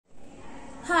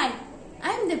Hi, I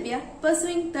am Divya,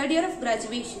 pursuing third year of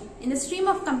graduation in the stream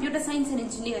of Computer Science and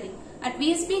Engineering at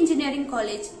V.S.B Engineering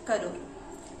College, Karur.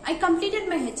 I completed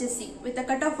my HSC with a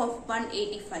cutoff of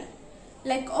 185.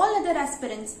 Like all other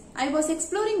aspirants, I was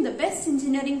exploring the best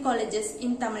engineering colleges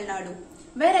in Tamil Nadu,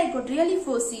 where I could really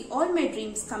foresee all my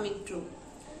dreams coming true.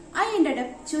 I ended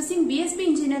up choosing VSB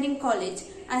Engineering College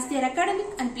as their academic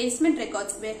and placement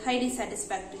records were highly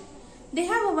satisfactory. They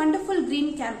have a wonderful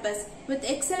green campus with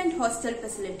excellent hostel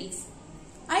facilities.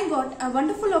 I got a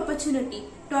wonderful opportunity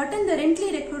to attend the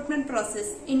Rentley recruitment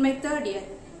process in my third year,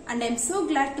 and I am so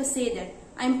glad to say that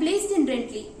I am placed in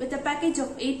Rentley with a package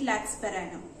of 8 lakhs per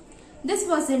annum. This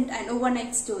wasn't an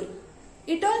overnight story.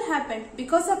 It all happened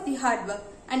because of the hard work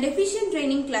and efficient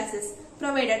training classes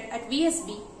provided at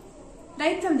VSB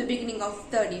right from the beginning of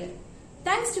third year.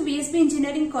 Thanks to VSB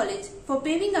Engineering College for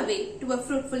paving a way to a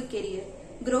fruitful career.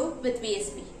 Grow with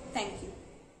VSB. Thank you.